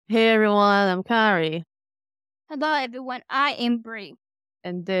Hey everyone, I'm Kari, Hello, everyone. I am Bree.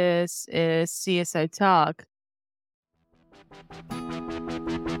 and this is CSI Talk.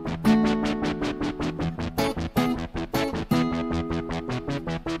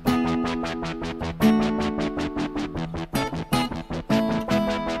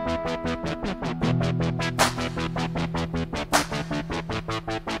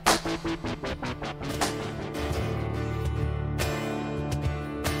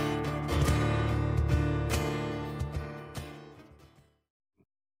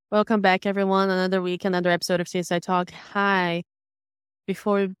 Welcome back, everyone. Another week, another episode of CSI Talk. Hi.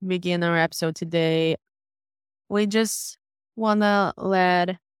 Before we begin our episode today, we just want to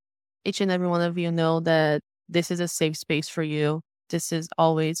let each and every one of you know that this is a safe space for you. This is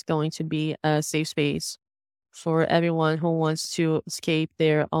always going to be a safe space for everyone who wants to escape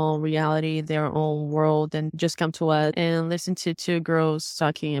their own reality, their own world, and just come to us and listen to two girls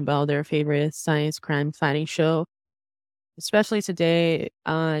talking about their favorite science crime fighting show. Especially today,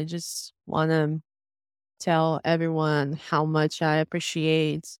 I just want to tell everyone how much I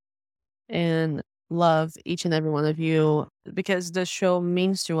appreciate and love each and every one of you because the show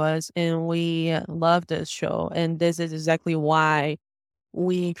means to us and we love this show. And this is exactly why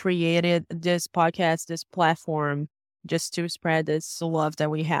we created this podcast, this platform, just to spread this love that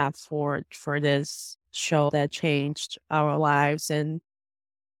we have for this show that changed our lives. And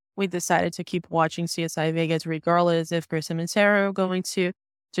we decided to keep watching CSI Vegas regardless if Grissom and Sarah were going to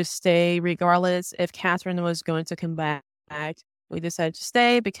stay, regardless if Catherine was going to come back. We decided to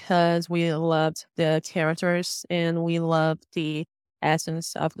stay because we loved the characters and we loved the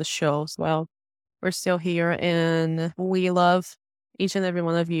essence of the show as well. We're still here and we love each and every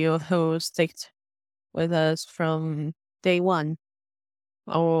one of you who sticked with us from day one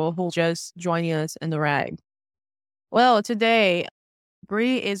or who just joining us in the rag. Well, today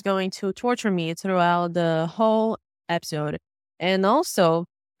Bree is going to torture me throughout the whole episode. And also,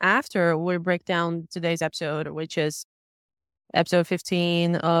 after we break down today's episode, which is episode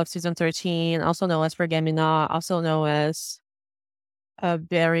 15 of season 13, also known as Forget Me Not, also known as a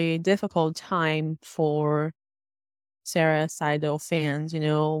very difficult time for Sarah Seidel fans. You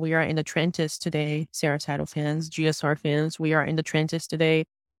know, we are in the trenches today, Sarah Seidel fans, GSR fans. We are in the trenches today.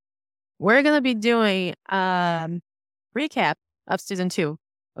 We're going to be doing recap of season 2.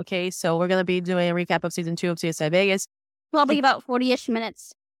 Okay, so we're gonna be doing a recap of season 2 of CSI Vegas. Probably about 40-ish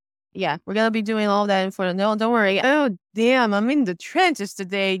minutes. Yeah, we're gonna be doing all that for no, don't worry. Oh damn, I'm in the trenches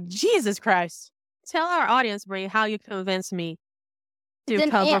today. Jesus Christ. Tell our audience, Brie, how you convinced me to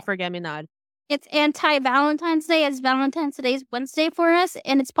cover Forget Me Not. It's anti-Valentine's Day, as Valentine's Day is Wednesday for us,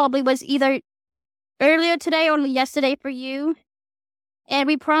 and it's probably was either earlier today or yesterday for you. And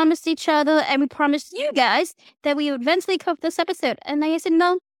we promised each other and we promised you guys that we would eventually cover this episode. And I said,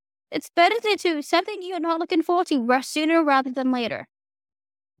 no, it's better to do something you're not looking forward to sooner rather than later.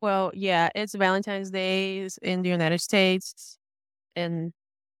 Well, yeah, it's Valentine's Day in the United States, in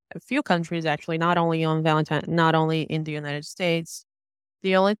a few countries actually, not only in the United States.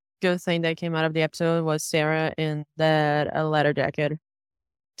 The only good thing that came out of the episode was Sarah in that leather jacket.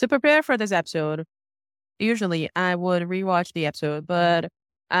 To prepare for this episode, usually I would rewatch the episode, but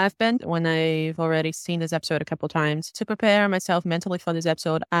when I've already seen this episode a couple times, to prepare myself mentally for this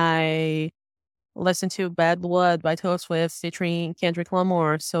episode, I listened to Bad Blood by Taylor Swift featuring Kendrick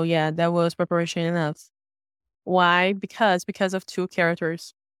Lamar. So yeah, that was preparation enough. Why? Because of two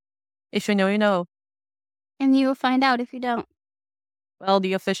characters. If you know, you know. And you will find out if you don't. Well,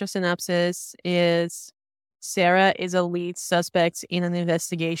 the official synopsis is Sarah is a lead suspect in an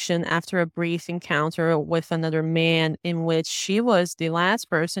investigation after a brief encounter with another man in which she was the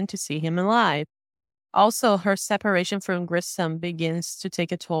last person to see him alive. Also, her separation from Grissom begins to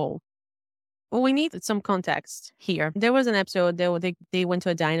take a toll. Well, we need some context here. There was an episode they went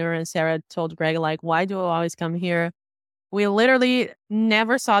to a diner and Sarah told Greg, like, why do I always come here? We literally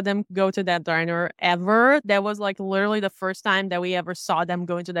never saw them go to that diner ever. That was like literally the first time that we ever saw them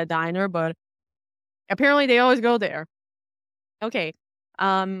go into that diner, but apparently they always go there. Okay.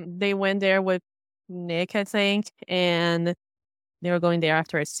 They went there with Nick, I think, and they were going there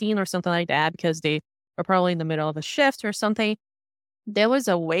after a scene or something like that because they were probably in the middle of a shift or something. There was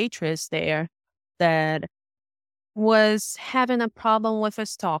a waitress there that was having a problem with a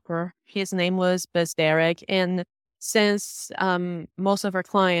stalker. His name was Buzz Derek, and since most of her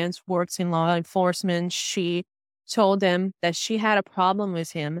clients worked in law enforcement, she told them that she had a problem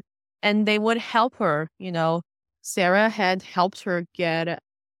with him and they would help her. You know, Sarah had helped her get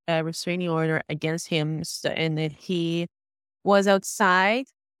a restraining order against him, and that he was outside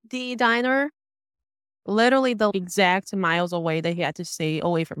the diner literally the exact miles away that he had to stay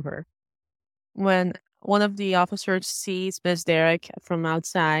away from her. When one of the officers sees Miss Derek from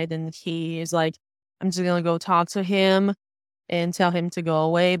outside, and he is like, I'm just going to go talk to him and tell him to go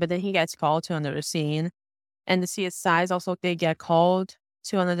away. But then he gets called to another scene. And the CSIs also, they get called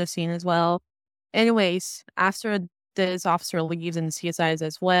to another scene as well. Anyways, after this officer leaves and the CSIs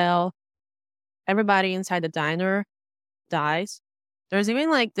as well, everybody inside the diner dies. There's even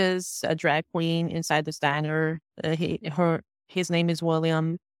like this drag queen inside this diner. His name is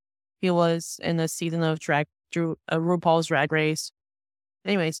William. He was in a season of RuPaul's Drag Race.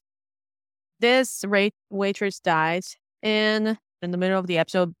 Anyways, this waitress dies, and in the middle of the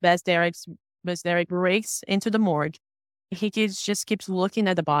episode, Bess Derek breaks into the morgue. He just keeps looking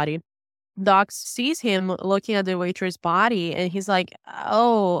at the body. Doc sees him looking at the waitress' body, and he's like,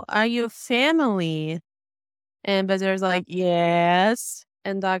 "Oh, are you family?" And Bess Derek's like, "Yes."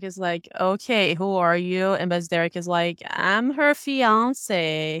 And Doc is like, "Okay, who are you?" And Bess Derek is like, "I'm her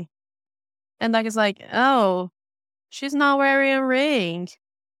fiance." And Doc is like, "Oh, she's not wearing a ring."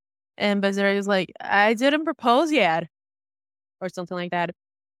 And Bess Derek is like, "I didn't propose yet." Or something like that.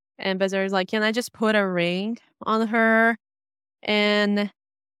 And Bess Derek is like, "Can I just put a ring on her?" And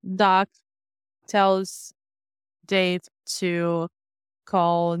Doc tells Dave to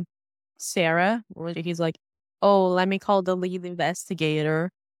call Sarah. He's like, "Oh, let me call the lead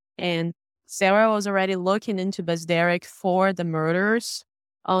investigator." And Sarah was already looking into Bess Derek for the murders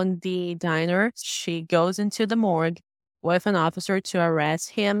on the diner. She goes into the morgue with an officer to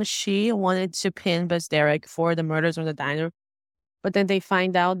arrest him. She wanted to pin Bess Derek for the murders on the diner. But then they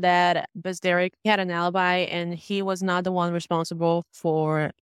find out that Bess Derek had an alibi and he was not the one responsible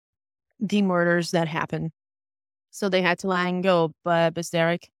for the murders that happened. So they had to let him go. But Bess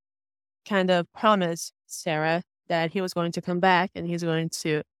Derek kind of promised Sarah that he was going to come back and he's going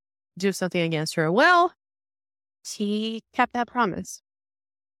to do something against her. Well, he kept that promise.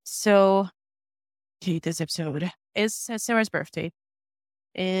 So this episode is Sarah's birthday.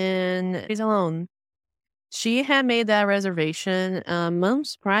 And she's alone. She had made that reservation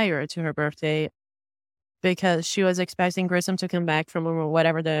months prior to her birthday because she was expecting Grissom to come back from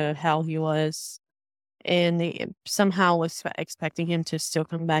whatever the hell he was. And they somehow was expecting him to still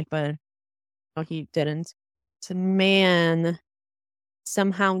come back, but he didn't. The man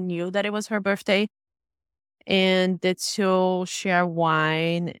somehow knew that it was her birthday. And the two share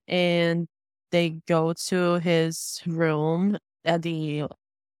wine and they go to his room at the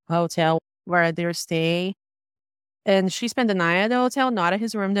hotel where they're staying. And she spent the night at the hotel, not at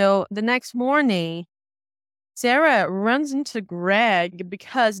his room though. The next morning, Sarah runs into Greg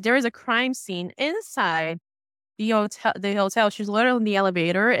because there is a crime scene inside the hotel. She's literally in the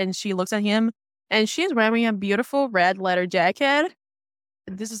elevator and she looks at him and she's wearing a beautiful red leather jacket.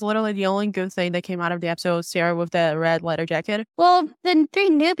 This is literally the only good thing that came out of the episode, Sarah with the red leather jacket. Well, then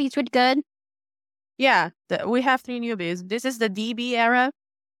 3 newbies were good. Yeah, we have 3 newbies. This is the DB era.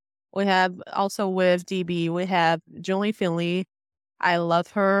 We have also with DB, we have Julie Finley. I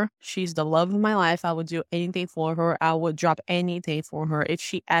love her. She's the love of my life. I would do anything for her. I would drop anything for her. If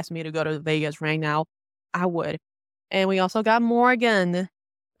she asked me to go to Vegas right now, I would. And we also got Morgan.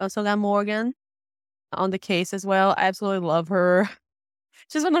 On the case as well. I absolutely love her.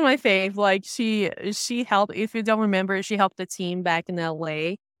 She's one of my faves. Like she helped, if you don't remember, she helped the team back in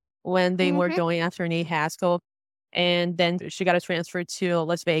LA when they were going after Nate Haskell. And then she got a transfer to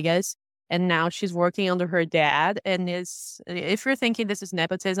Las Vegas. And now she's working under her dad. And if you're thinking this is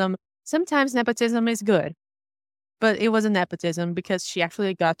nepotism, sometimes nepotism is good. But it wasn't nepotism because she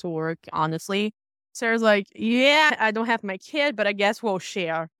actually got to work, honestly. Sarah's like, yeah, I don't have my kid, but I guess we'll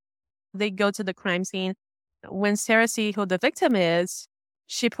share. They go to the crime scene. When Sarah sees who the victim is,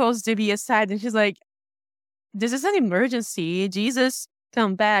 she pulls DB aside and she's like, this is an emergency. Jesus,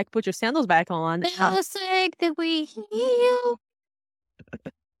 come back. Put your sandals back on. How sick did we heal?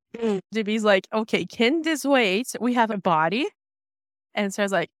 DB's like, okay, can this wait? We have a body. And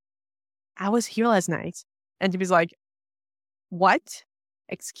Sarah's like, I was here last night. And DB's like, what?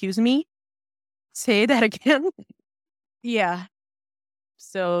 Excuse me? Say that again? Yeah.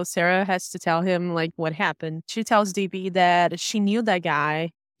 So Sarah has to tell him like what happened. She tells DB that she knew that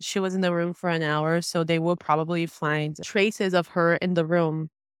guy. She was in the room for an hour, so they will probably find traces of her in the room.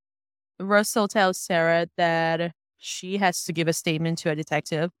 Russell tells Sarah that she has to give a statement to a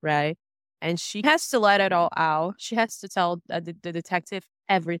detective, right? And she has to let it all out. She has to tell the detective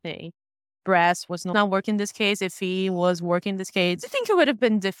everything. Brass was not working this case. If he was working this case, I think it would have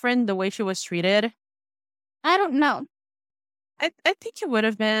been different the way she was treated. I don't know. I think it would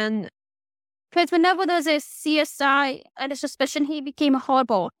have been. Because whenever there's a CSI and a suspicion, he became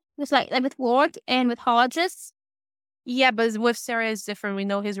horrible. like with Ward and with Hodges. Yeah, but with Sarah it's different. We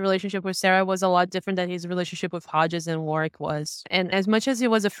know his relationship with Sarah was a lot different than his relationship with Hodges and Warwick was. And as much as he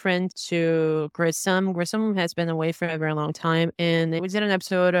was a friend to Grissom has been away for a very long time. And we did an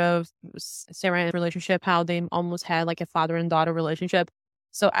episode of Sarah's relationship, how they almost had like a father and daughter relationship.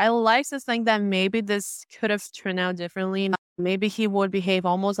 So I like to think that maybe this could have turned out differently. Maybe he would behave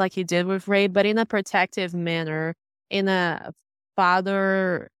almost like he did with Ray, but in a protective manner, in a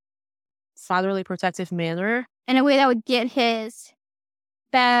fatherly protective manner. In a way that would get his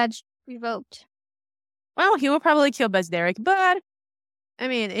badge revoked. Well, he would probably kill Buzz Derek, but I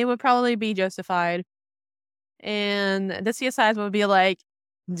mean, it would probably be justified. And the CSIs would be like,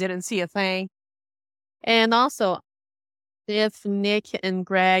 didn't see a thing. And also, if Nick and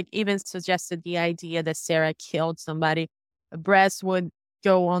Greg even suggested the idea that Sarah killed somebody, Bress would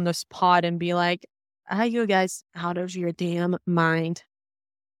go on the spot and be like, are you guys out of your damn mind?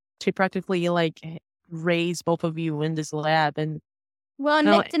 To practically like raise both of you in this lab. And well,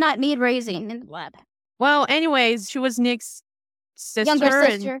 Nick did not need raising in the lab. Well, anyways, she was Nick's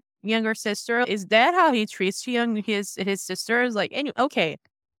younger sister. Is that how he treats his sisters? Like, okay.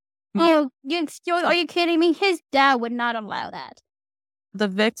 Oh, are you kidding me? His dad would not allow that. The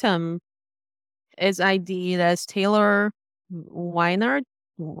victim is ID'd as Taylor Weinard.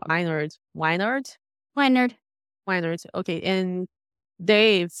 Okay, and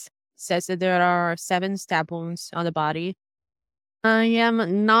Dave says that there are 7 stab wounds on the body. I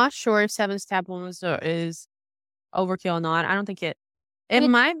am not sure if 7 stab wounds is overkill or not. I don't think it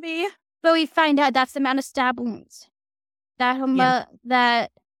might be. But we find out that's the amount of stab wounds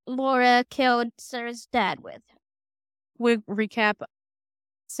that Laura killed Sarah's dad with. We recap.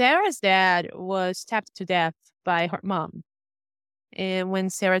 Sarah's dad was stabbed to death by her mom. And when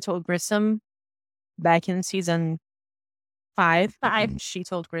Sarah told Grissom back in season 5, she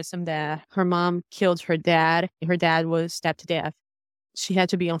told Grissom that her mom killed her dad. Her dad was stabbed to death. She had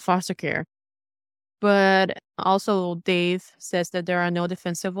to be on foster care. But also Dave says that there are no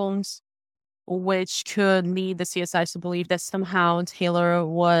defensive wounds, which could lead the CSIs to believe that somehow Taylor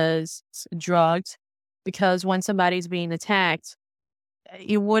was drugged, because when somebody's being attacked,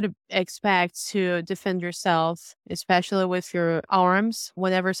 you would expect to defend yourself, especially with your arms.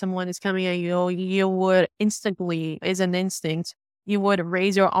 Whenever someone is coming at you, you would instantly, is an instinct, you would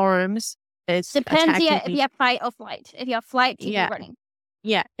raise your arms. It depends if you have fight or flight. If you have flight, you'll be running.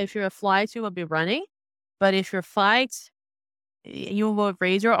 Yeah, if you're a flight, you will be running. But if you're flight, you will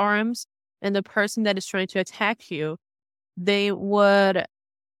raise your arms, and the person that is trying to attack you, they would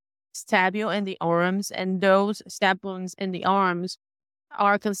stab you in the arms, and those stab wounds in the arms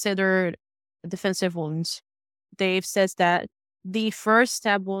are considered defensive wounds. Dave says that the first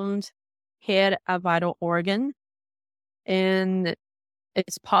stab wound hit a vital organ, and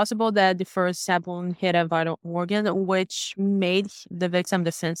it's possible that the first stab wound hit a vital organ, which made the victim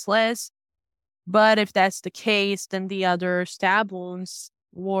defenseless. But if that's the case, then the other stab wounds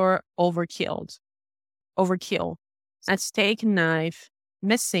were overkill. A steak knife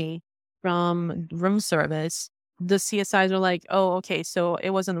missing from room service. The CSIs are like, oh, okay, so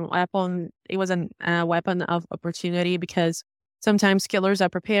it wasn't a weapon. It wasn't a weapon of opportunity, because sometimes killers are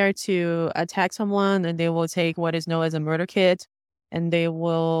prepared to attack someone and they will take what is known as a murder kit and they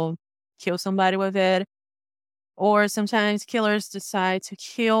will kill somebody with it. Or sometimes killers decide to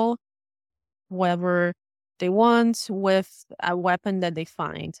kill whoever they want with a weapon that they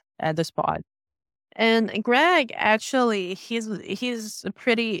find at the spot. And Greg, actually, he's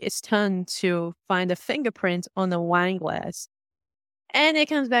pretty stunned to find a fingerprint on the wine glass. And it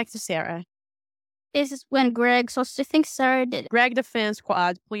comes back to Sarah. This is when Greg starts to think Sarah did it. Greg, the fan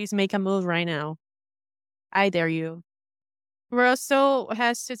squad, please make a move right now. I dare you. Russell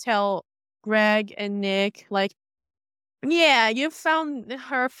has to tell Greg and Nick, like, yeah, you found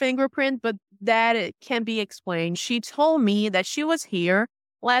her fingerprint, but that can be explained. She told me that she was here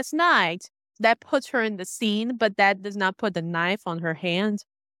last night. That puts her in the scene, but that does not put the knife on her hand.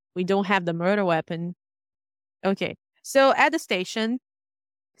 We don't have the murder weapon. Okay, so at the station,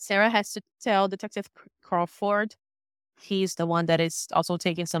 Sarah has to tell Detective Crawford. He's the one that is also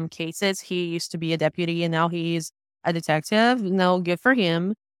taking some cases. He used to be a deputy and now he's a detective. No, good for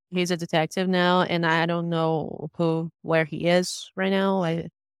him. He's a detective now, and I don't know where he is right now. I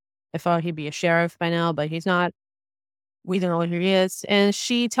thought he'd be a sheriff by now, but he's not. We don't know where he is. And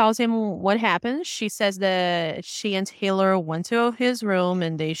she tells him what happened. She says that she and Taylor went to his room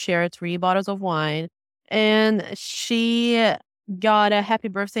and they shared 3 bottles of wine. And she got a happy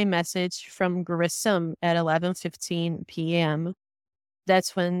birthday message from Grissom at 11:15 p.m.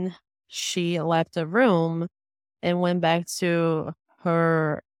 That's when she left the room and went back to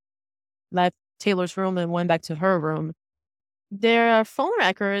her left Taylor's room and went back to her room. There are phone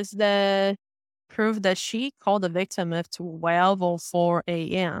records that prove that she called the victim at 12:04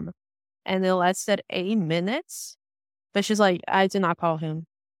 a.m. and it lasted 8 minutes. But she's like, I did not call him.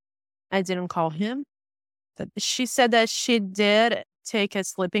 I didn't call him. She said that she did take a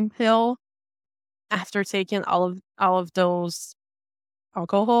sleeping pill after taking all of those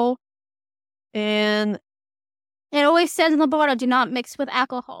alcohol. And It always says in the bottle, do not mix with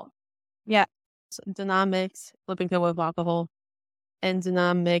alcohol. yeah, so do not mix sleeping pill with alcohol. And do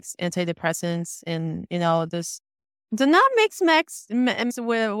not mix antidepressants and, this. Do not mix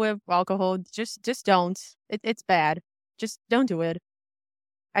with alcohol. Just don't. It's bad. Just don't do it.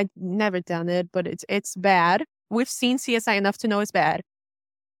 I've never done it, but it's bad. We've seen CSI enough to know it's bad.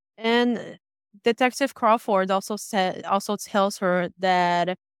 And Detective Crawford also tells her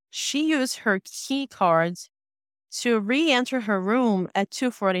that she used her key cards to re-enter her room at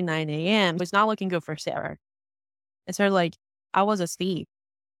 2:49 a.m. It's not looking good for Sarah. It's her like, I was asleep.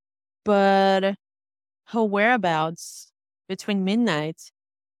 But her whereabouts between midnight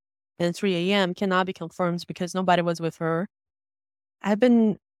and 3 a.m. cannot be confirmed because nobody was with her. I've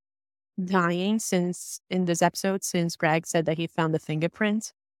been dying in this episode since Greg said that he found the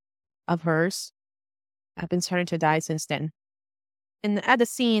fingerprint of hers. I've been starting to die since then. And at the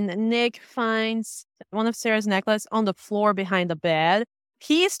scene, Nick finds one of Sarah's necklaces on the floor behind the bed.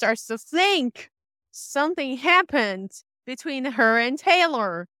 He starts to think something happened between her and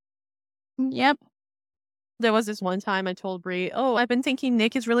Taylor. Yep. There was this one time I told Brie, oh, I've been thinking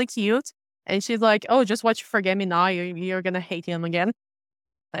Nick is really cute. And she's like, oh, just watch Forget Me Now. You're going to hate him again.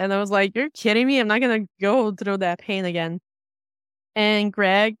 And I was like, you're kidding me? I'm not going to go through that pain again. And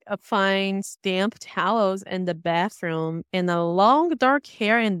Greg finds damp towels in the bathroom and a long dark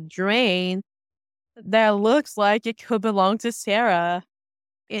hair in the drain that looks like it could belong to Sarah.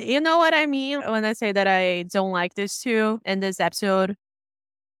 You know what I mean when I say that I don't like this too in this episode?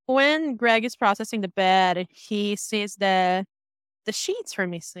 When Greg is processing the bed, he sees that the sheets are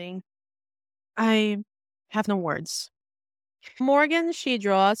missing. I have no words. Morgan, she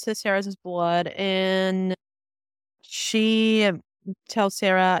draws to Sarah's blood and she tells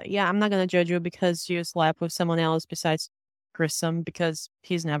Sarah, yeah, I'm not going to judge you because you slept with someone else besides Grissom because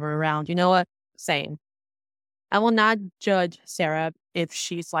he's never around. You know what? Same. I will not judge Sarah if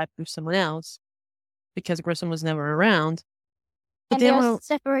she slept with someone else because Grissom was never around. But and they were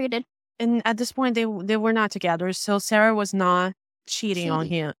separated. And at this point, they were not together. So Sarah was not cheating on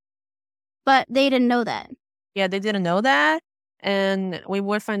him. But they didn't know that. Yeah, they didn't know that. And we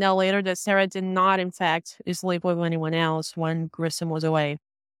would find out later that Sarah did not, in fact, sleep with anyone else when Grissom was away.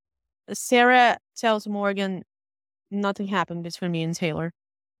 Sarah tells Morgan, nothing happened between me and Taylor.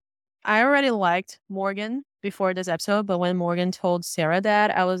 I already liked Morgan before this episode, but when Morgan told Sarah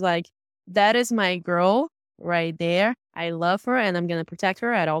that, I was like, that is my girl right there. I love her and I'm going to protect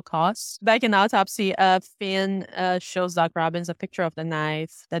her at all costs. Back in the autopsy, Finn shows Doc Robbins a picture of the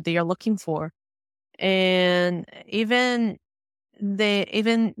knife that they are looking for. And even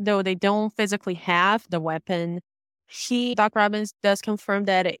though they don't physically have the weapon, Doc Robbins does confirm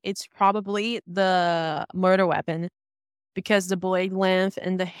that it's probably the murder weapon because the blade length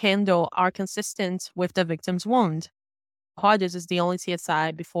and the handle are consistent with the victim's wound. Hodges is the only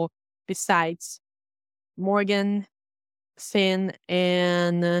CSI besides Morgan, Finn,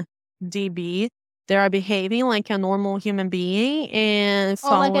 and DB. They are behaving like a normal human being and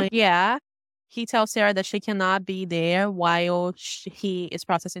following. He tells Sarah that she cannot be there while he is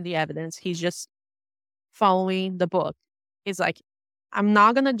processing the evidence. He's just following the book. He's like, I'm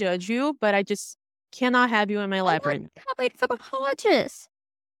not going to judge you, but I just cannot have you in my library. Wait for Hodges.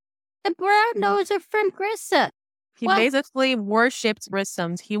 The Brown knows her friend Grissom. He basically worshipped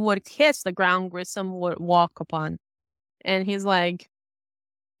Grissom. He would kiss the ground Grissom would walk upon. And he's like,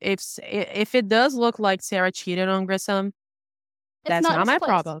 if it does look like Sarah cheated on Grissom, that's not my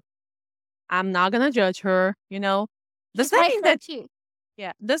problem. I'm not gonna judge her, Does that mean that too?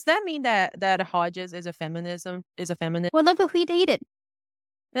 Yeah. Does that mean that Hodges is a feminist? Well, look who he dated.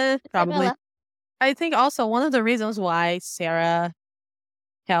 Probably. Isabella. I think also one of the reasons why Sarah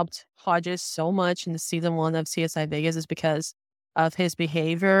helped Hodges so much in the season 1 of CSI Vegas is because of his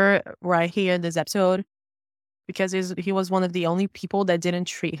behavior right here in this episode. Because he was one of the only people that didn't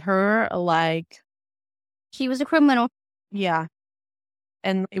treat her like she was a criminal. Yeah.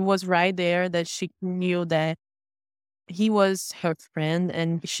 And it was right there that she knew that he was her friend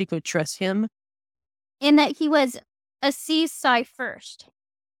and she could trust him. And that he was a CSI first.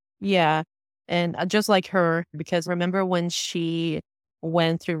 Yeah. And just like her, because remember when she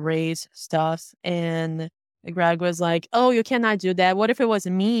went through Ray's stuff and Greg was like, oh, you cannot do that. What if it was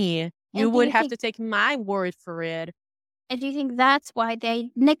me? You And do would you have think to take my word for it. and do you think that's why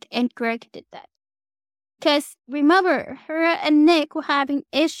Nick and Greg did that? Because remember, her and Nick were having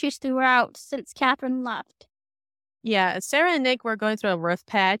issues throughout since Catherine left. Yeah, Sarah and Nick were going through a rough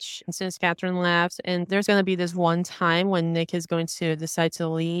patch since Catherine left, and there's going to be this one time when Nick is going to decide to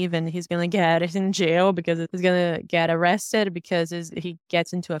leave, and he's going to get in jail because he's going to get arrested because he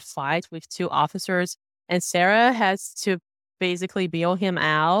gets into a fight with two officers, and Sarah has to basically bail him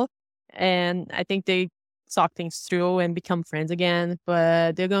out, and I think they talk things through and become friends again,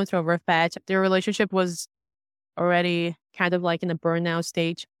 but they're going through a rough patch. Their relationship was already kind of like in a burnout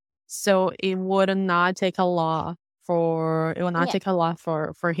stage, so it would not take a lot Yeah.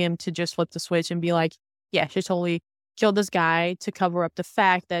 for him to just flip the switch and be like, yeah, she totally killed this guy to cover up the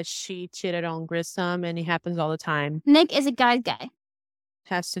fact that she cheated on Grissom, and it happens all the time. Nick is a guy's guy.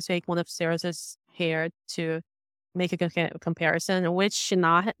 Has to take one of Sarah's hair to make a comparison, which she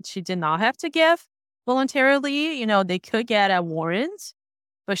did not have to give voluntarily. You know, they could get a warrant,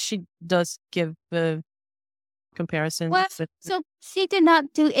 but she does give the comparison. Well, so she did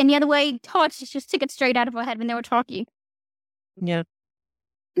not do any other way. Todd, she just took it straight out of her head when they were talking. Yeah.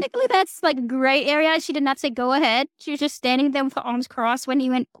 Technically, that's like a gray area. She did not say go ahead. She was just standing there with her arms crossed when he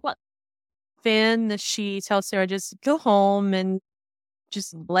went, what? Then she tells Sarah, just go home and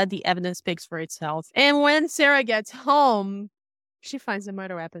just let the evidence speak for itself. And when Sarah gets home, she finds the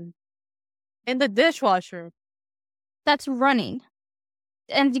murder weapon in the dishwasher. That's running.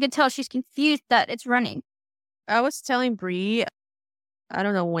 And you can tell she's confused that it's running. I was telling Bree, I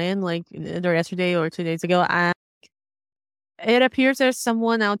don't know when, like either yesterday or 2 days ago, it appears there's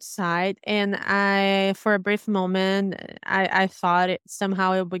someone outside, and for a brief moment, I thought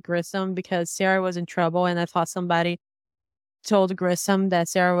somehow it would be Grissom because Sarah was in trouble, and I thought somebody told Grissom that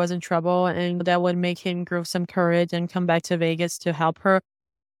Sarah was in trouble, and that would make him grow some courage and come back to Vegas to help her.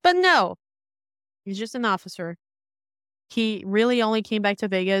 But no, he's just an officer. He really only came back to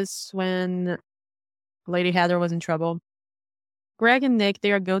Vegas when Lady Heather was in trouble. Greg and Nick,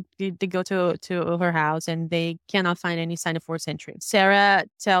 they go to her house, and they cannot find any sign of forced entry. Sarah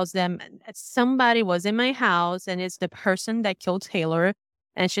tells them, somebody was in my house, and it's the person that killed Taylor.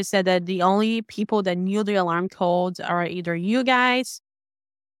 And she said that the only people that knew the alarm codes are either you guys,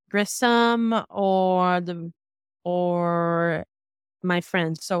 Grissom, or my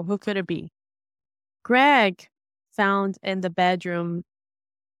friend. So who could it be? Greg found in the bedroom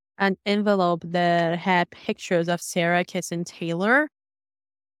an envelope that had pictures of Sarah kissing Taylor.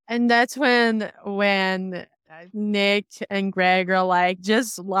 And that's when Nick and Greg are like,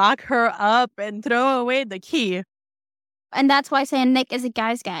 just lock her up and throw away the key. And that's why I'm saying Nick is a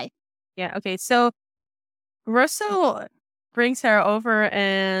guy's guy. Yeah, okay. So Russell brings her over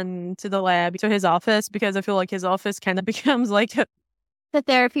and to the lab, to his office, because I feel like his office kind of becomes like the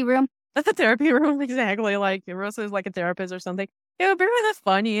therapy room. The therapy room, exactly. Like Russell is like a therapist or something. It would be really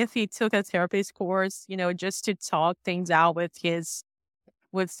funny if he took a therapist course, just to talk things out with his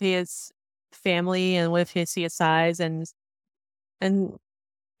family and with his CSIs,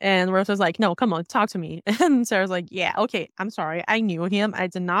 and Russell's like, no, come on, talk to me. And Sarah's like, yeah, okay, I'm sorry. I knew him. I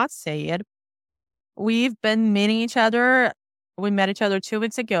did not say it. We've been meeting each other. We met each other 2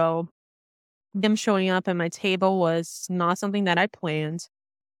 weeks ago. Him showing up at my table was not something that I planned.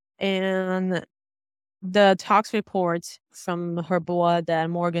 And the tox report from her blood that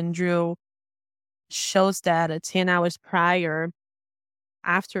Morgan drew shows that 10 hours prior,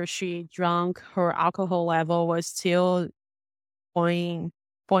 after she drank, her alcohol level was still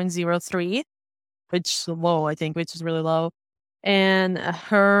 0.03, which is low, I think, which is really low. And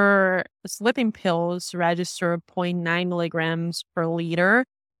her sleeping pills register 0.9 milligrams per liter.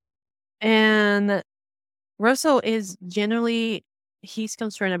 And Russell is generally, he's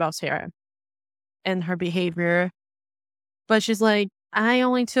concerned about Sarah and her behavior. But she's like, I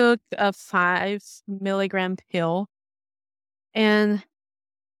only took a 5 milligram pill. And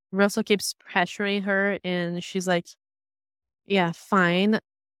Russell keeps pressuring her, and she's like, yeah, fine.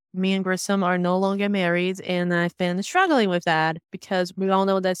 Me and Grissom are no longer married, and I've been struggling with that because we all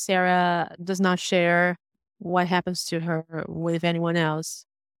know that Sarah does not share what happens to her with anyone else.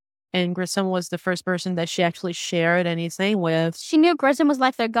 And Grissom was the first person that she actually shared anything with. She knew Grissom was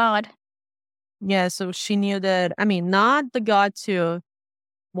like their god. Yeah, so she knew that, I mean, not the god to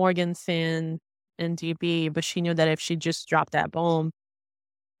Morgan, Finn, and DB, but she knew that if she just dropped that bomb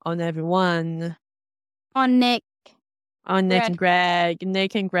on everyone, on Nick and Greg,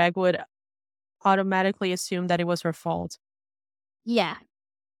 Nick and Greg would automatically assume that it was her fault. Yeah.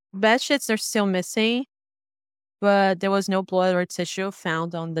 Bed sheets are still missing, but there was no blood or tissue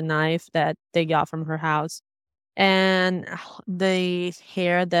found on the knife that they got from her house. And the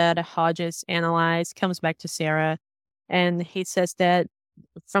hair that Hodges analyzed comes back to Sarah. And he says that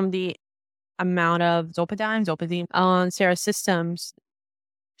from the amount of zolpidem on Sarah's systems,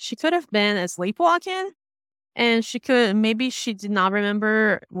 she could have been sleepwalking. And maybe she did not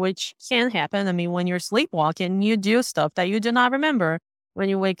remember, which can happen. I mean, when you're sleepwalking, you do stuff that you do not remember when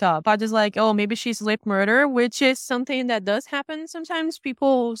you wake up. I just like, oh, maybe she sleep murder, which is something that does happen sometimes.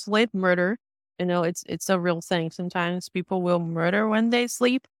 People sleep murder. It's a real thing. Sometimes people will murder when they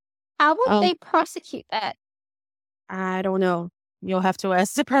sleep. How would they prosecute that? I don't know. You'll have to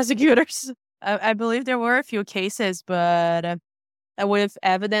ask the prosecutors. I believe there were a few cases, but with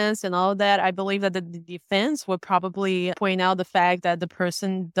evidence and all that, I believe that the defense would probably point out the fact that the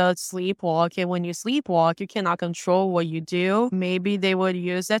person does sleepwalk. And when you sleepwalk, you cannot control what you do. Maybe they would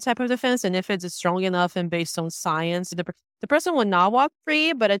use that type of defense. And if it's strong enough and based on science, the person would not walk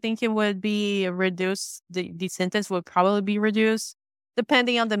free, but I think it would be reduced. The sentence would probably be reduced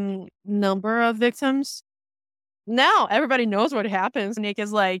depending on the number of victims. Now everybody knows what happens. Nick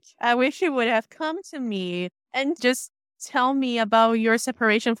is like, I wish you would have come to me and just tell me about your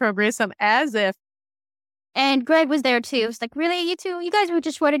separation from Grissom, as if. And Greg was there too. It's like, really, you two? You guys were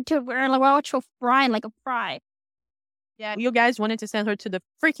just wanted to watch her frying like a fry. Yeah, you guys wanted to send her to the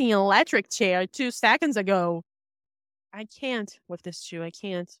freaking electric chair 2 seconds ago. I can't with this shoe. I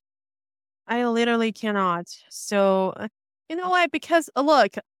can't. I literally cannot. So, you know why? Because,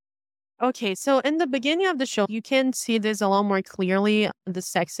 look, okay, so in the beginning of the show, you can see this a lot more clearly, the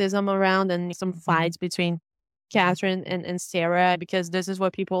sexism around and some fights between Catherine and Sarah, because this is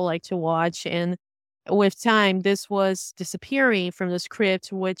what people like to watch. And with time, this was disappearing from the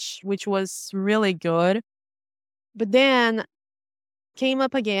script, which was really good. But then came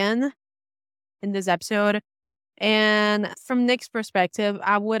up again in this episode. And from Nick's perspective,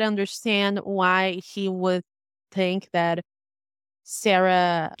 I would understand why he would think that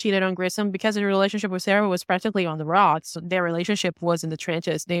Sarah cheated on Grissom, because the relationship with Sarah was practically on the rocks. Their relationship was in the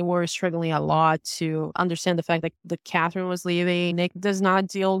trenches. They were struggling a lot to understand the fact that Catherine was leaving. Nick does not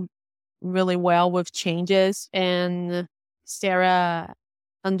deal really well with changes, and Sarah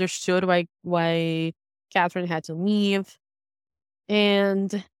understood why Catherine had to leave.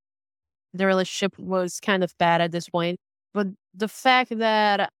 And the relationship was kind of bad at this point. But the fact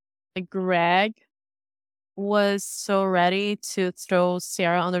that Greg was so ready to throw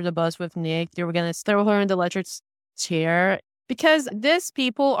Sarah under the bus with Nick, they were going to throw her in the electric chair, because these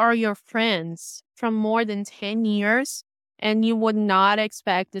people are your friends from more than 10 years, and you would not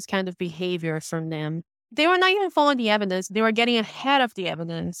expect this kind of behavior from them. They were not even following the evidence. They were getting ahead of the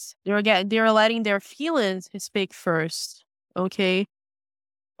evidence. They were letting their feelings speak first. Okay.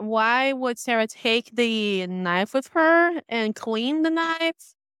 Why would Sarah take the knife with her and clean the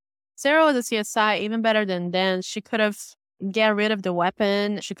knife? Sarah was a CSI, even better than Dan. She could have get rid of the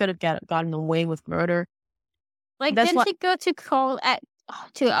weapon. She could have gotten away with murder. Like, didn't she go to call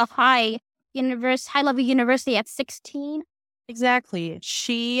to a high-level university at 16? Exactly.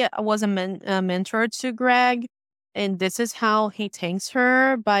 She was a mentor to Greg, and this is how he thanks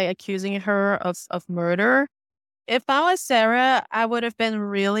her, by accusing her of murder. If I was Sarah, I would have been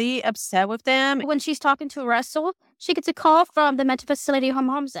really upset with them. When she's talking to Russell, she gets a call from the mental facility her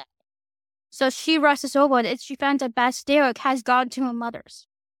mom's at. So she rushes over, and she finds that Bess Derrick has gone to her mother's.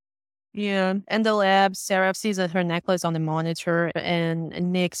 Yeah. In the lab, Sarah sees her necklace on the monitor, and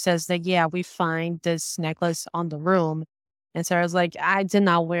Nick says that, yeah, we find this necklace on the room. And Sarah's like, I did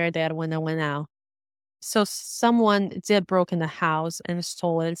not wear that when I went out. So someone did broke in the house and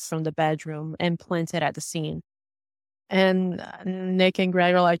stole it from the bedroom and planted it at the scene. And Nick and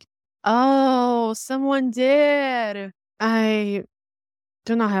Greg are like, oh, someone did. I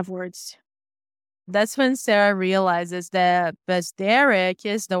do not have words. That's when Sarah realizes that Bess Derrick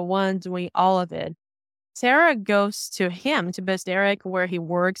is the one doing all of it. Sarah goes to Bess Derrick, where he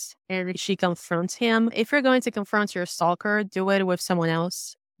works, and she confronts him. If you're going to confront your stalker, do it with someone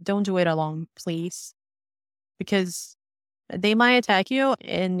else. Don't do it alone, please. Because they might attack you,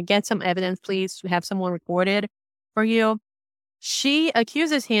 and get some evidence, please. Have someone record it for you. She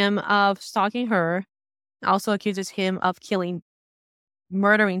accuses him of stalking her, also accuses him of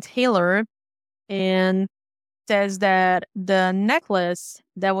murdering Taylor, and says that the necklace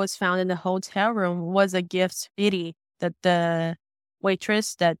that was found in the hotel room was a gift Biddy, that the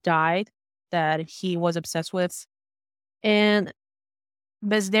waitress that died, that he was obsessed with. And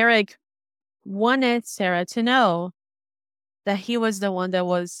Bess Derrick wanted Sarah to know that he was the one that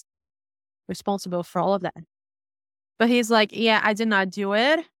was responsible for all of that. But he's like, yeah, I did not do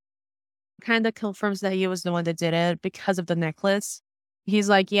it. Kind of confirms that he was the one that did it because of the necklace. He's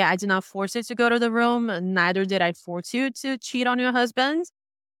like, yeah, I did not force you to go to the room. Neither did I force you to cheat on your husband.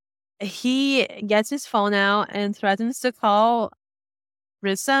 He gets his phone out and threatens to call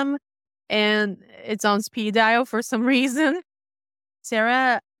Grissom, and it's on speed dial for some reason.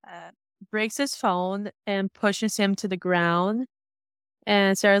 Sarah breaks his phone and pushes him to the ground.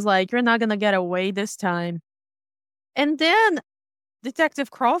 And Sarah's like, you're not going to get away this time. And then Detective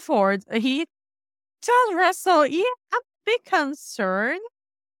Crawford, he tells Russell, yeah, I'm a bit concerned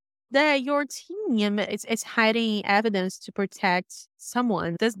that your team is hiding evidence to protect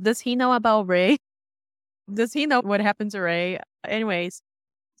someone. Does he know about Ray? Does he know what happened to Ray? Anyways,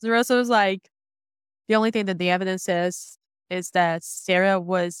 Russell's like, the only thing that the evidence says is that Sarah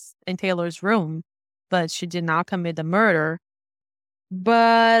was in Taylor's room, but she did not commit the murder.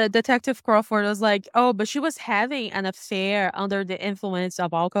 But Detective Crawford was like, oh, but she was having an affair under the influence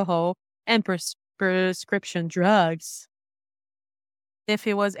of alcohol and prescription drugs. If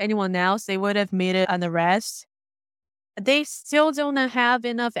it was anyone else, they would have made it an arrest. They still don't have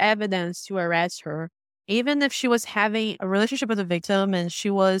enough evidence to arrest her. Even if she was having a relationship with the victim and she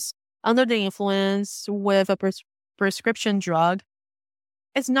was under the influence with a prescription drug,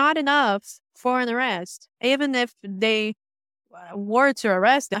 it's not enough for an arrest. Even if they were to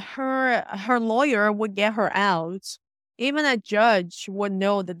arrest her lawyer would get her out. Even a judge would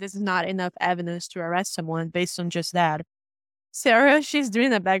know that this is not enough evidence to arrest someone based on just that. Sarah, she's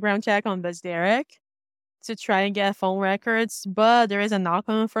doing a background check on Bess Derrick to try and get phone records, but there is a knock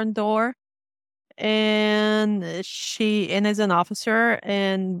on the front door. And is an officer,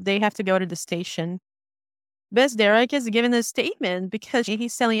 and they have to go to the station. Bess Derrick is giving a statement because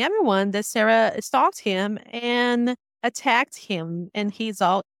he's telling everyone that Sarah stalked him and attacked him, and he's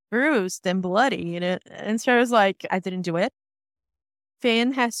all bruised and bloody. And Sarah's like, I didn't do it.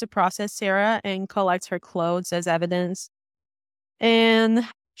 Finn has to process Sarah and collect her clothes as evidence. And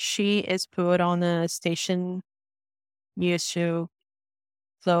she is put on a station used to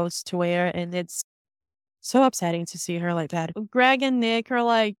clothes to wear, and it's so upsetting to see her like that. Greg and Nick are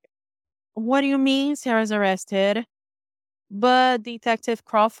like, what do you mean Sarah's arrested? But Detective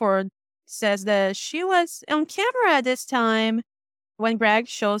Crawford says that she was on camera at this time. When Greg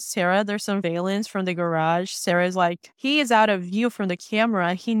shows Sarah their surveillance from the garage, Sarah's like, he is out of view from the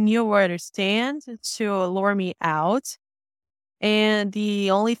camera. He knew where to stand to lure me out. And the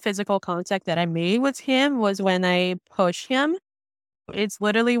only physical contact that I made with him was when I pushed him. It's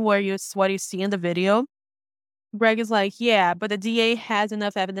literally what you see in the video. Greg is like, yeah, but the DA has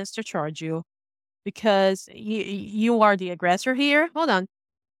enough evidence to charge you because you are the aggressor here. Hold on.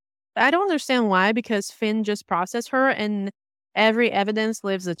 I don't understand why, because Finn just processed her and every evidence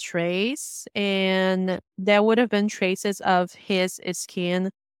leaves a trace, and there would have been traces of his skin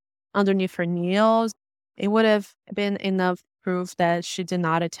underneath her nails. It would have been enough proof that she did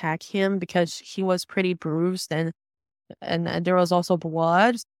not attack him because he was pretty bruised and there was also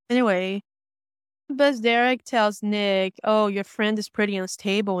blood. Anyway, Bess Derrick tells Nick, oh, your friend is pretty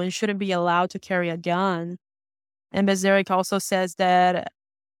unstable and shouldn't be allowed to carry a gun. And Bess Derrick also says that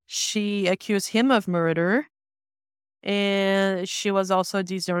she accused him of murder. And she was also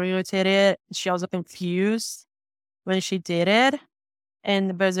disoriented. She was confused when she did it.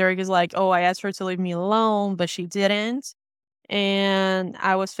 And Bess Derrick is like, oh, I asked her to leave me alone, but she didn't. And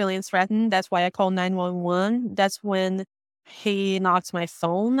I was feeling threatened. That's why I called 911. That's when he knocked my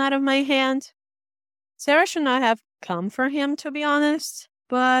phone out of my hand. Sarah should not have come for him, to be honest.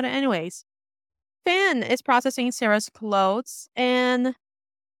 But anyways, Finn is processing Sarah's clothes, and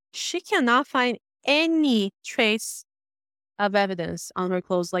she cannot find any trace of evidence on her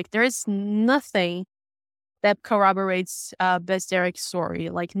clothes. Like, there is nothing that corroborates Bess Derrick's story.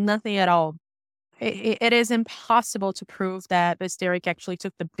 Like, nothing at all. It is impossible to prove that Bess Derrick actually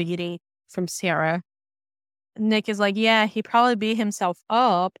took the beating from Sarah. Nick is like, yeah, he probably beat himself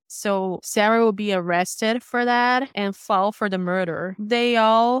up, so Sarah will be arrested for that and fall for the murder. They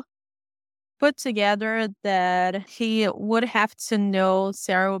all put together that he would have to know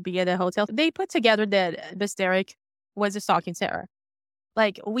Sarah would be at the hotel. They put together that Bess Derrick was stalking Sarah.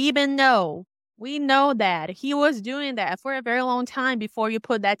 Like, we know that he was doing that for a very long time before you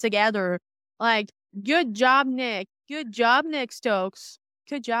put that together. Like, good job, Nick. Good job, Nick Stokes.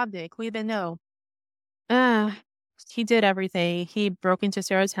 Good job, Nick. We know. He did everything. He broke into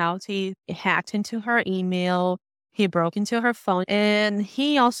Sarah's house. He hacked into her email. He broke into her phone. And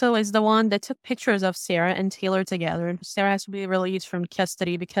he also is the one that took pictures of Sarah and Taylor together. Sarah has to be released from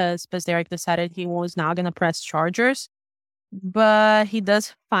custody because Bess Derrick decided he was not going to press charges. But he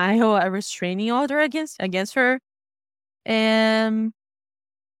does file a restraining order against her. And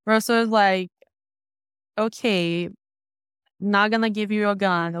Rosa is like, okay, not gonna give you a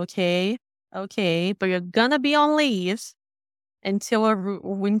gun, okay? Okay, but you're gonna be on leave until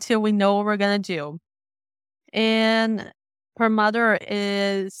we know what we're gonna do. And her mother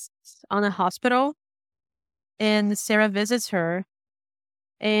is on a hospital, and Sarah visits her,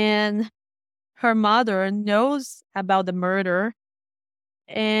 and her mother knows about the murder,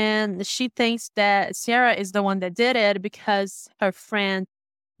 and she thinks that Sarah is the one that did it because her friend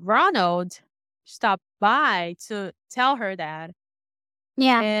Ronald stopped by to tell her that.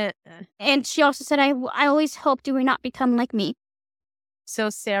 Yeah. And And she also said, I always hoped you would not become like me. so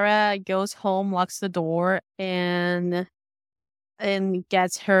Sarah goes home, locks the door, and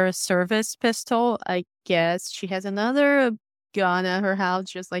gets her service pistol. I guess she has another gun at her house,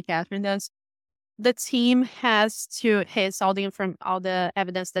 just like Catherine does. The team has to hit all the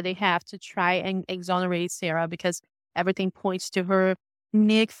evidence that they have to try and exonerate Sarah because everything points to her.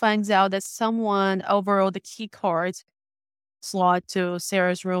 Nick finds out that someone overrode the key card slot to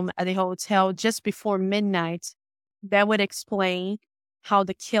Sarah's room at the hotel just before midnight. That would explain how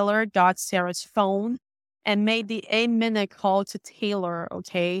the killer got Sarah's phone and made the 8-minute call to Taylor,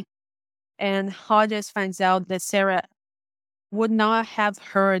 okay? And Hodges finds out that Sarah would not have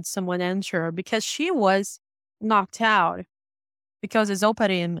heard someone enter because she was knocked out because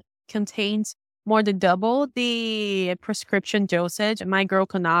Zolpidem contains more than double the prescription dosage. My girl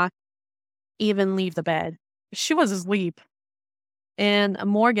could not even leave the bed. She was asleep. And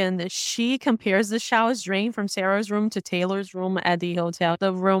Morgan, she compares the showers drain from Sarah's room to Taylor's room at the hotel.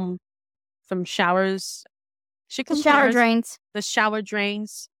 The room from showers. She compares the shower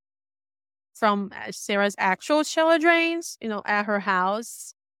drains from Sarah's actual shower drains, at her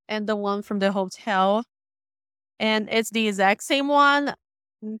house, and the one from the hotel. And it's the exact same one.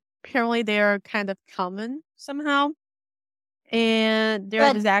 Apparently, they're kind of common somehow. And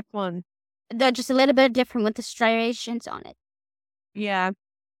they're the exact one. They're just a little bit different with the striations on it. Yeah.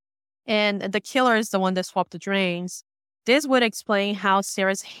 And the killer is the one that swapped the drains. This would explain how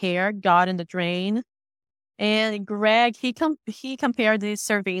Sarah's hair got in the drain. And Greg, he compared these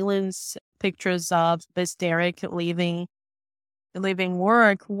surveillance pictures of Miss Derrick leaving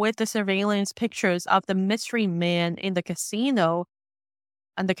work with the surveillance pictures of the mystery man in the casino.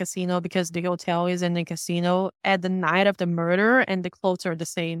 And the casino, because the hotel is in the casino at the night of the murder, and the clothes are the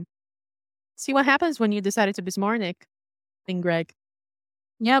same. See what happens when you decided to be smart, Nick and Greg.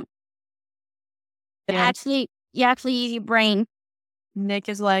 Yep. Yeah. You actually use your brain. Nick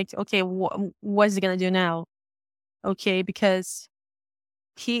is like, okay, what is he going to do now? Okay, because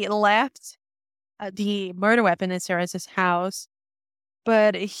he left the murder weapon in Sarah's house,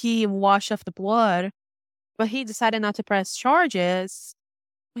 but he washed off the blood, but he decided not to press charges.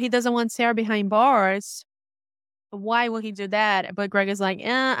 He doesn't want Sarah behind bars. Why will he do that? But Greg is like,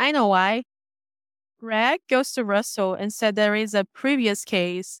 I know why. Greg goes to Russell and said there is a previous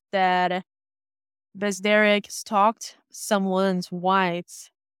case that Bess Derrick stalked someone's wife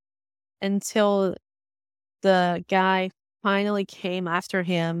until the guy finally came after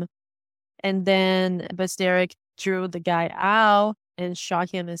him. And then Bess Derrick drew the guy out and shot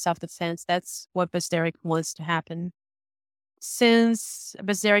him in self-defense. That's what Bess Derrick wants to happen. Since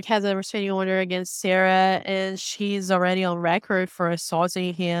Bess Derrick has a restraining order against Sarah and she's already on record for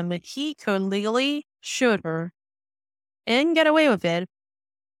assaulting him, he could legally shoot her and get away with it.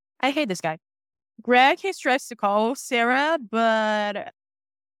 I hate this guy. Greg, he tries to call Sarah, but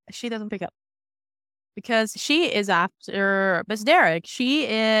she doesn't pick up because she is after Bess Derrick. She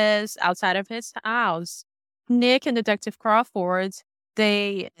is outside of his house. Nick and Detective Crawford,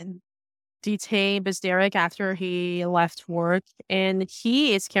 they detain Bess Derrick after he left work, and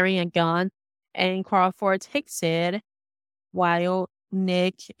he is carrying a gun, and Crawford takes it while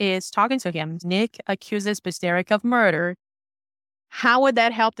Nick is talking to him. Nick accuses Bess Derrick of murder. How would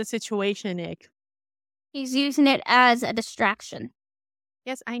that help the situation, Nick? He's using it as a distraction.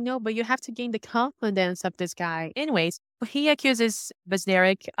 Yes, I know, but you have to gain the confidence of this guy. Anyways, he accuses Bess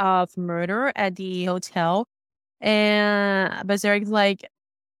Derrick of murder at the hotel, and Bess Derrick's like,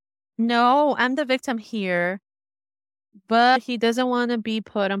 no, I'm the victim here. But he doesn't want to be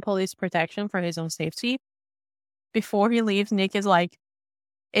put on police protection for his own safety. Before he leaves, Nick is like,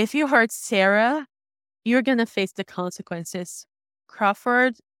 if you hurt Sarah, you're going to face the consequences.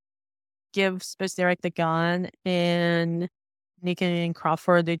 Crawford gives Bess Derrick the gun, and Nick and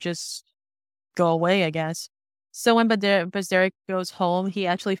Crawford, they just go away, I guess. So when Bess Derrick goes home, he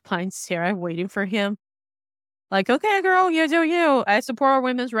actually finds Sarah waiting for him. Like, okay, girl, you do you. I support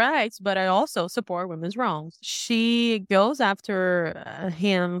women's rights, but I also support women's wrongs. She goes after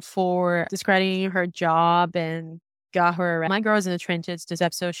him for discrediting her job and got her. My girl's in the trenches this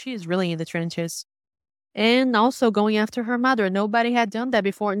episode. She is really in the trenches. And also going after her mother. Nobody had done that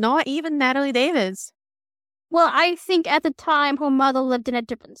before. Not even Natalie Davis. Well, I think at the time her mother lived in a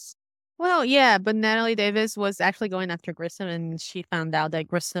different. Well, yeah, but Natalie Davis was actually going after Grissom, and she found out that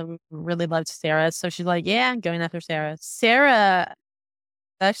Grissom really loved Sarah. So she's like, yeah, I'm going after Sarah. Sarah,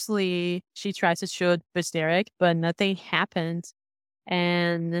 actually, she tries to shoot Derek, but nothing happens.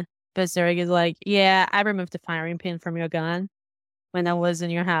 And Derek is like, yeah, I removed the firing pin from your gun when I was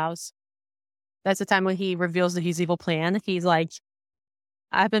in your house. That's the time when he reveals his evil plan. He's like,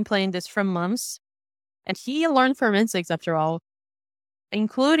 I've been playing this for months. And he learned forensics after all,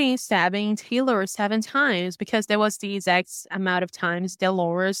 including stabbing Taylor 7 times because there was the exact amount of times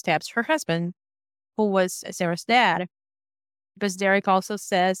Delora stabs her husband, who was Sarah's dad. But Derek also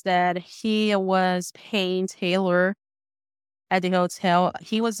says that he was paying Taylor at the hotel.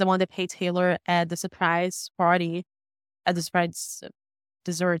 He was the one that paid Taylor at the surprise party, at the surprise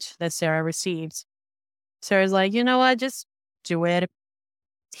dessert that Sarah received. Sarah's like, you know what? Just do it.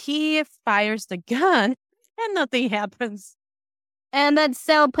 He fires the gun and nothing happens. And then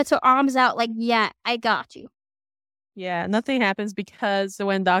Sarah puts her arms out like, yeah, I got you. Yeah, nothing happens because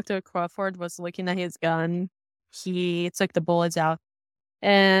when Dr. Crawford was looking at his gun, he took the bullets out.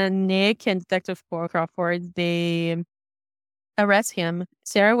 And Nick and Detective Crawford, they arrest him.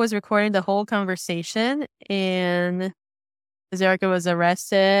 Sarah was recording the whole conversation, and Zerica was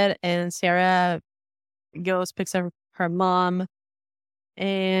arrested, and Sarah goes, picks up her mom,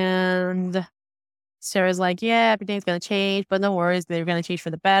 and Sarah's like, yeah, everything's going to change, but no worries, they're going to change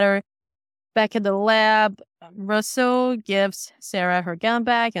for the better. Back at the lab, Russell gives Sarah her gun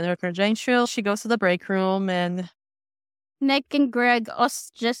back and her credentials. She goes to the break room, and Nick and Greg are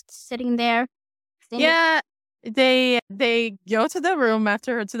just sitting there. Yeah, they go to the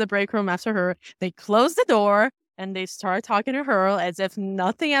break room after her. They close the door and they start talking to her as if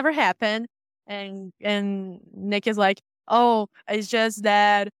nothing ever happened. And Nick is like, "Oh, it's just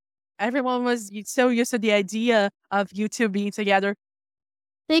that everyone was so used to the idea of you two being together."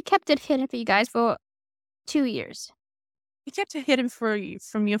 They kept it hidden for you guys for 2 years. He kept it hidden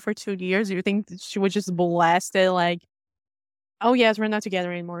from you for 2 years. You think she would just blast it like, "Oh yes, we're not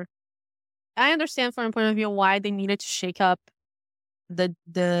together anymore." I understand from a point of view why they needed to shake up the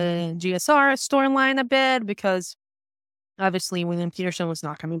GSR storyline a bit, because obviously William Peterson was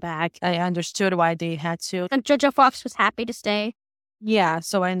not coming back. I understood why they had to. And JoJo Fox was happy to stay. Yeah,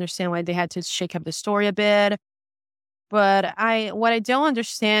 so I understand why they had to shake up the story a bit. But what I don't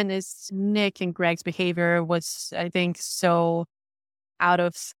understand is Nick and Greg's behavior was, I think, so out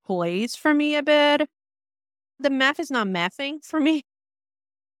of place for me a bit. The math is not mathing for me,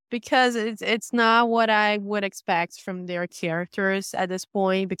 because it's not what I would expect from their characters at this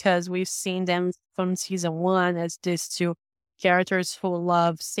point, because we've seen them from season 1 as these two characters who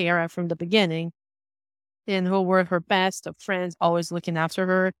love Sarah from the beginning and who were her best of friends, always looking after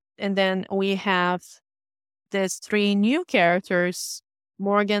her. And then we have these 3 new characters,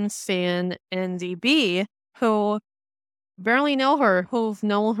 Morgan, Finn, and DB, who barely know her, who've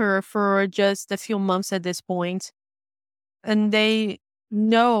known her for just a few months at this point. And they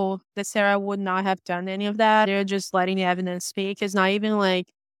know that Sarah would not have done any of that. They're just letting the evidence speak. It's not even like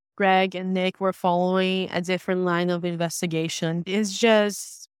Greg and Nick were following a different line of investigation. It's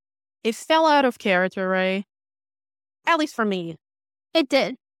just, it fell out of character, right? At least for me. It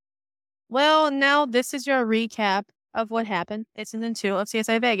did. Well, now this is your recap of what happened. It's season 2 of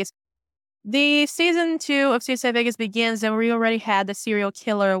CSI Vegas. The season 2 of CSI Vegas begins, and we already had the serial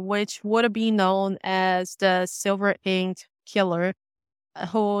killer, which would be known as the Silver Ink Killer,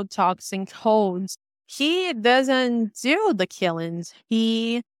 who talks in codes. He doesn't do the killings.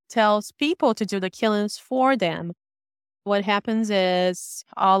 He tells people to do the killings for them. What happens is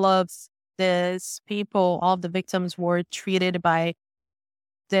all of these people, all of the victims were treated by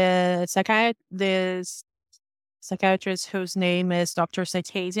the psychiatrist whose name is Dr.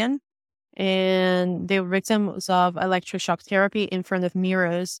 Saitasian. And they were victims of electroshock therapy in front of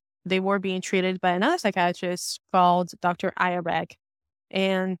mirrors. They were being treated by another psychiatrist called Dr. Ayarek.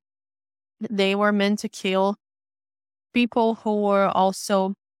 And they were meant to kill people who were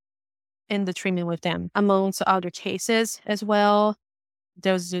also in the treatment with them, amongst other cases as well.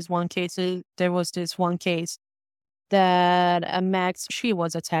 There was this one case that Max, she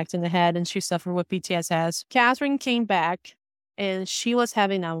was attacked in the head and she suffered with PTSS. Catherine came back and she was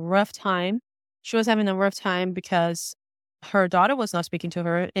having a rough time. She was having a rough time because her daughter was not speaking to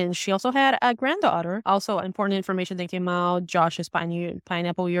her, and she also had a granddaughter. Also, important information that came out, Josh is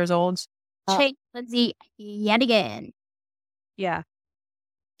pineapple years old. Chase Lindsay yet again. Yeah.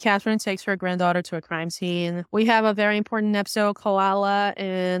 Catherine takes her granddaughter to a crime scene. We have a very important episode, Koala,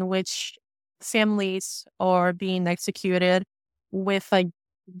 in which families are being executed with a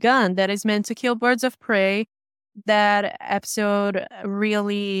gun that is meant to kill birds of prey. That episode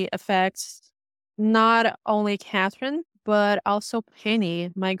really affects not only Catherine, but also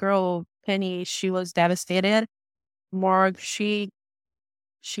Penny. My girl, Penny, she was devastated. Marg, she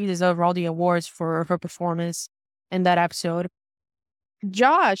deserved all the awards for her performance in that episode.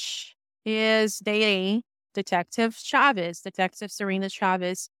 Josh is dating Detective Serena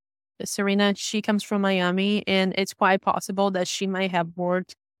Chavez. Serena, she comes from Miami, and it's quite possible that she might have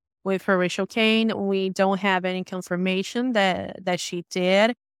worked with Horatio Caine. We don't have any confirmation that she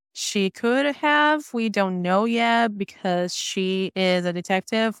did. She could have. We don't know yet because she is a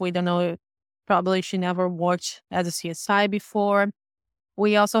detective. We don't know. Probably she never worked as a CSI before.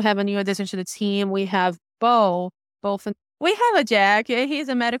 We also have a new addition to the team. We have Bo. We have a Jack. He's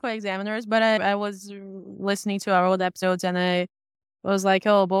a medical examiner, but I was listening to our old episodes and I was like,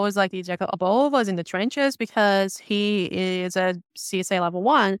 oh, Bo is like the Jack. Bo was in the trenches because he is a CSA level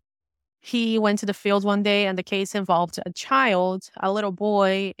 1. He went to the field one day and the case involved a child, a little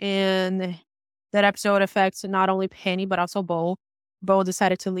boy, and that episode affects not only Penny, but also Bo. Bo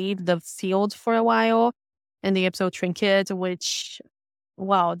decided to leave the field for a while in the episode Trinket, which,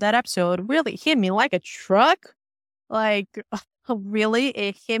 wow, that episode really hit me like a truck. Like, really,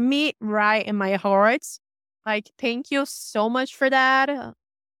 it hit me right in my heart. Like, thank you so much for that.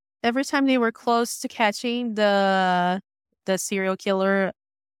 Every time they were close to catching the serial killer,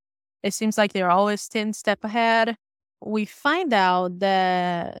 it seems like they're always 10 steps ahead. We find out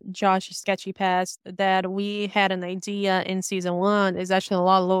that Josh's sketchy past that we had an idea in season 1 is actually a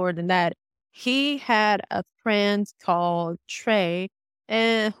lot lower than that. He had a friend called Trey,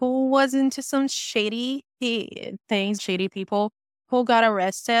 and who was into some shady things, shady people, who got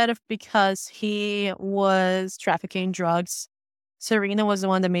arrested because he was trafficking drugs. Serena was the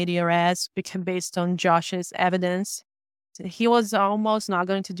one that made the arrest based on Josh's evidence. He was almost not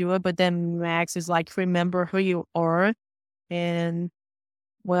going to do it, but then Max is like, remember who you are. And,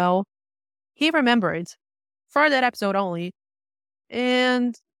 well, he remembered for that episode only.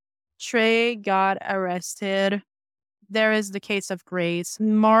 And Trey got arrested. There is the case of Grace.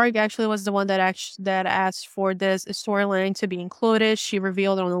 Marg actually was the one that asked for this storyline to be included. She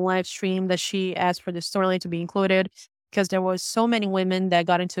revealed on the live stream that she asked for the storyline to be included because there was so many women that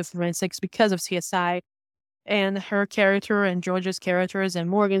got into forensics because of CSI. And her character and George's characters and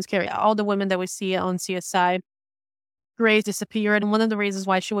Morgan's character, all the women that we see on CSI, Grace disappeared. And one of the reasons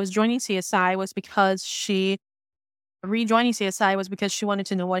why she was joining CSI was because rejoining CSI was because she wanted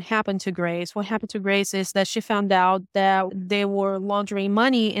to know what happened to Grace. What happened to Grace is that she found out that they were laundering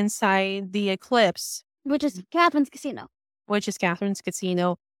money inside the Eclipse. Which is Catherine's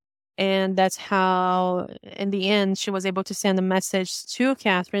casino. And that's how, in the end, she was able to send a message to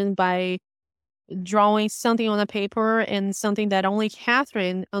Catherine by drawing something on a paper and something that only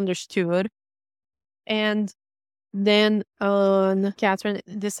Catherine understood. And then Catherine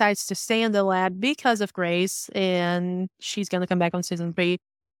decides to stay in the lab because of Grace, and she's going to come back on season 3.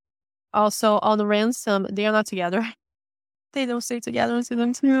 Also, on the ransom, they are not together. They don't stay together on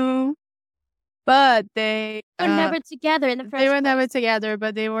season 2. But they were never together in the first They were never together,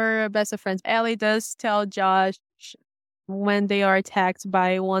 but they were best of friends. Ellie does tell Josh when they are attacked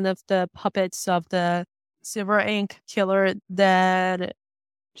by one of the puppets of the Silver Ink killer that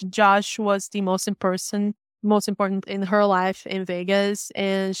Josh was the most important in her life in Vegas,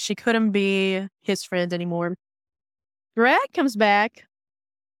 and she couldn't be his friend anymore. Greg comes back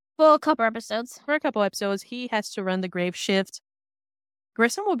for a couple episodes. He has to run the grave shift.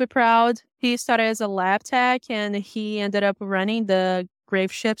 Grissom will be proud. He started as a lab tech, and he ended up running the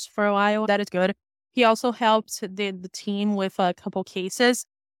grave shifts for a while. That is good. He also helped the team with a couple cases,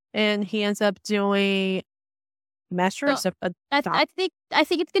 and he ends up doing master's. I think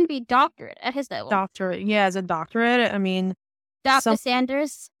it's going to be doctorate at his level. Doctorate, yeah, as a doctorate. I mean, Dr.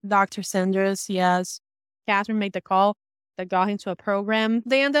 Sanders, yes. Catherine made the call that got him to a program.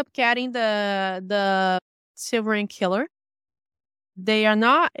 They end up getting the Silver Ink killer. They are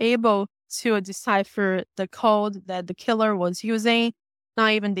not able to decipher the code that the killer was using.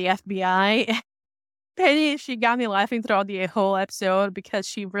 Not even the FBI. Penny, she got me laughing throughout the whole episode because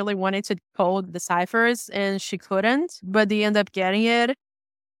she really wanted to code the ciphers and she couldn't, but they end up getting it.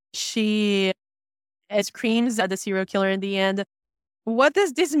 She screams at the serial killer in the end. What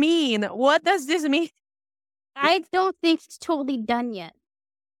does this mean? I don't think it's totally done yet.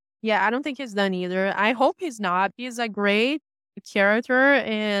 Yeah, I don't think he's done either. I hope he's not. He's a great character,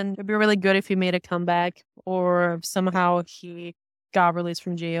 and it'd be really good if he made a comeback or somehow he got released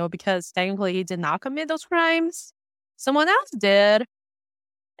from jail, because technically he did not commit those crimes. Someone else did.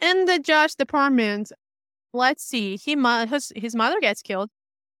 In the Josh department, let's see, his mother gets killed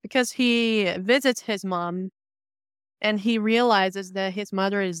because he visits his mom and he realizes that his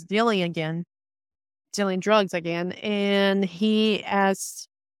mother is dealing drugs again, and he asks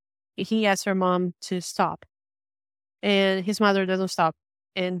her mom to stop, and his mother doesn't stop.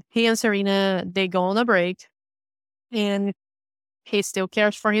 And he and Serena, they go on a break, and he still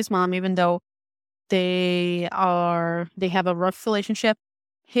cares for his mom even though they have a rough relationship.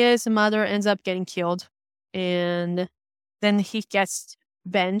 His mother ends up getting killed, and then he gets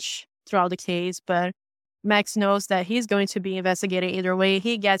benched throughout the case, but Max knows that he's going to be investigated either way.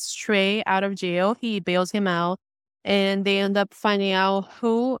 He gets Trey out of jail. He bails him out, and they end up finding out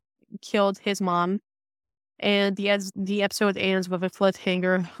who killed his mom. And the episode ends with a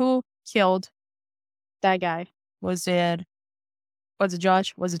cliffhanger. Who killed that guy? Was it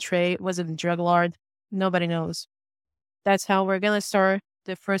Josh? Was it Trey? Was it the drug lord? Nobody knows. That's how we're gonna start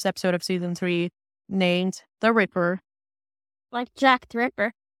the first episode of season 3, named The Ripper. Like Jack the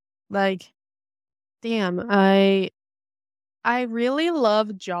Ripper. Like, damn, I really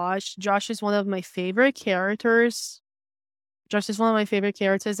love Josh. Josh is one of my favorite characters.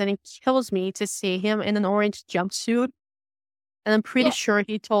 And it kills me to see him in an orange jumpsuit. And I'm pretty sure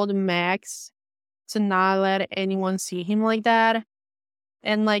he told Max to not let anyone see him like that.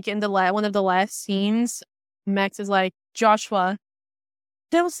 And like in one of the last scenes, Max is like, Joshua,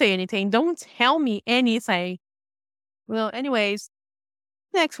 don't say anything. Don't tell me anything. Well, anyways,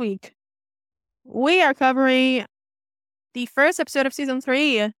 next week, we are covering the first episode of season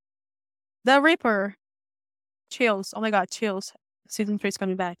 3, The Ripper. Chills. Oh my god, chills. Season 3 is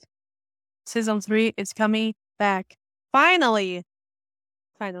coming back. Season 3 is coming back. Finally.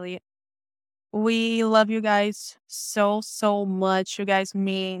 We love you guys so much. You guys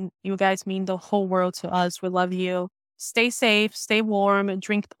mean the whole world to us. We love you. Stay safe, stay warm,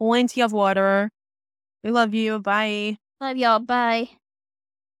 drink plenty of water. We love you. Bye. Love y'all. Bye.